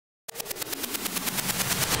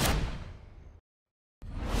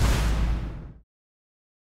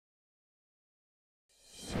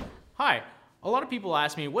Hi, a lot of people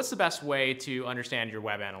ask me, what's the best way to understand your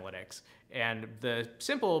web analytics? And the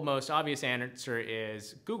simple, most obvious answer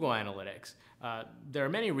is Google Analytics. There are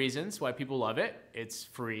many reasons why people love it. It's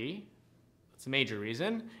free. It's a major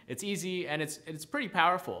reason. It's easy and it's pretty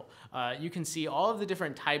powerful. You can see all of the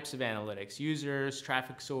different types of analytics, users,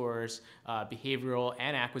 traffic source, behavioral,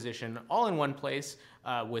 and acquisition, all in one place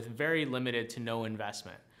with very limited to no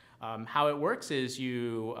investment. How it works is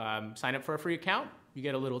you sign up for a free account, you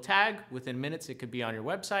get a little tag, within minutes it could be on your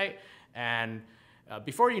website, and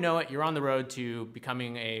before you know it, you're on the road to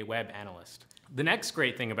becoming a web analyst. The next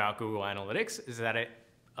great thing about Google Analytics is that it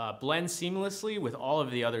blends seamlessly with all of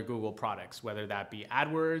the other Google products, whether that be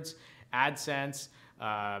AdWords, AdSense,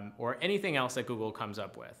 or anything else that Google comes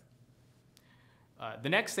up with. The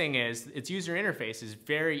next thing is its user interface is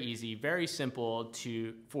very easy, very simple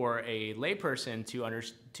for a layperson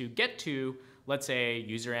to get to, let's say,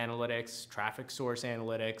 user analytics, traffic source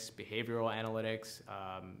analytics, behavioral analytics,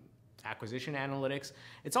 acquisition analytics.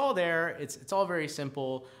 It's all there. It's all very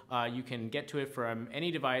simple. You can get to it from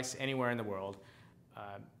any device anywhere in the world.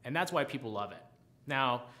 And that's why people love it.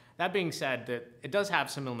 Now, that being said, it does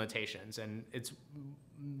have some limitations, and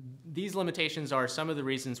these limitations are some of the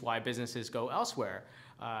reasons why businesses go elsewhere.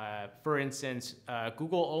 For instance,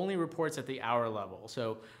 Google only reports at the hour level.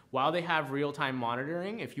 So while they have real-time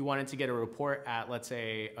monitoring, if you wanted to get a report at, let's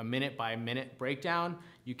say, a minute-by-minute breakdown,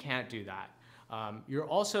 you can't do that. You're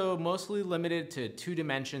also mostly limited to 2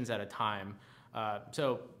 dimensions at a time.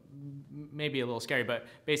 So maybe a little scary, but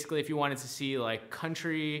basically if you wanted to see like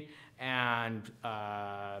country and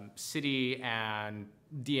city and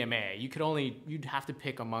DMA, you'd have to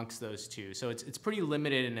pick amongst those 2. So it's pretty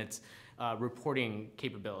limited in its reporting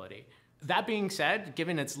capability. That being said,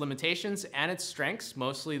 given its limitations and its strengths,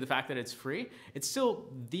 mostly the fact that it's free, it's still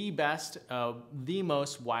the best, the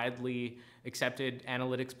most widely accepted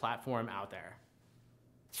analytics platform out there.